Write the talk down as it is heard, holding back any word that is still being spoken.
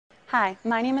Hi,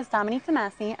 my name is Dominique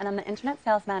DeMasi, and I'm the Internet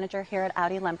Sales Manager here at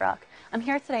Audi Lynbrook. I'm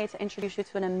here today to introduce you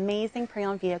to an amazing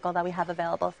pre-owned vehicle that we have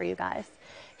available for you guys.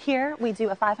 Here, we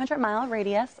do a 500-mile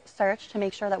radius search to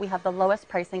make sure that we have the lowest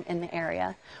pricing in the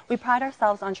area. We pride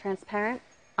ourselves on transparent,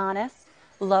 honest,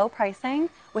 low pricing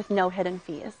with no hidden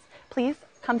fees. Please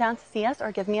come down to see us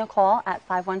or give me a call at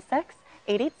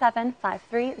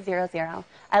 516-887-5300.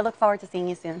 I look forward to seeing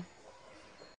you soon.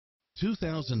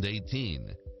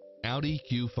 2018 Audi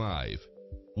Q5.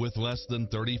 With less than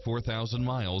 34,000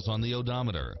 miles on the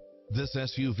odometer, this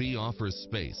SUV offers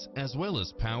space as well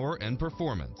as power and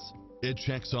performance. It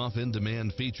checks off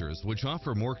in-demand features which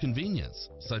offer more convenience,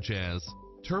 such as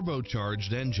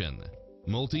turbocharged engine,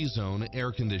 multi-zone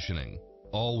air conditioning,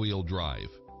 all-wheel drive,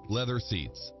 leather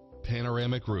seats,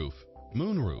 panoramic roof,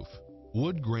 moonroof,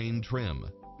 wood grain trim,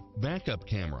 backup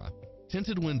camera,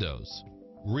 tinted windows,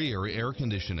 rear air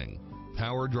conditioning,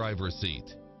 power driver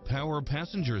seat, power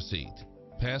passenger seat,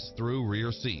 pass-through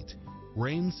rear seat,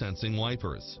 rain sensing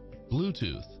wipers,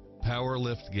 Bluetooth, power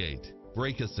liftgate,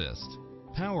 brake assist,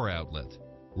 power outlet,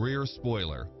 rear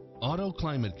spoiler, auto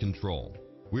climate control.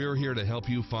 We're here to help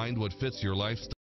you find what fits your lifestyle.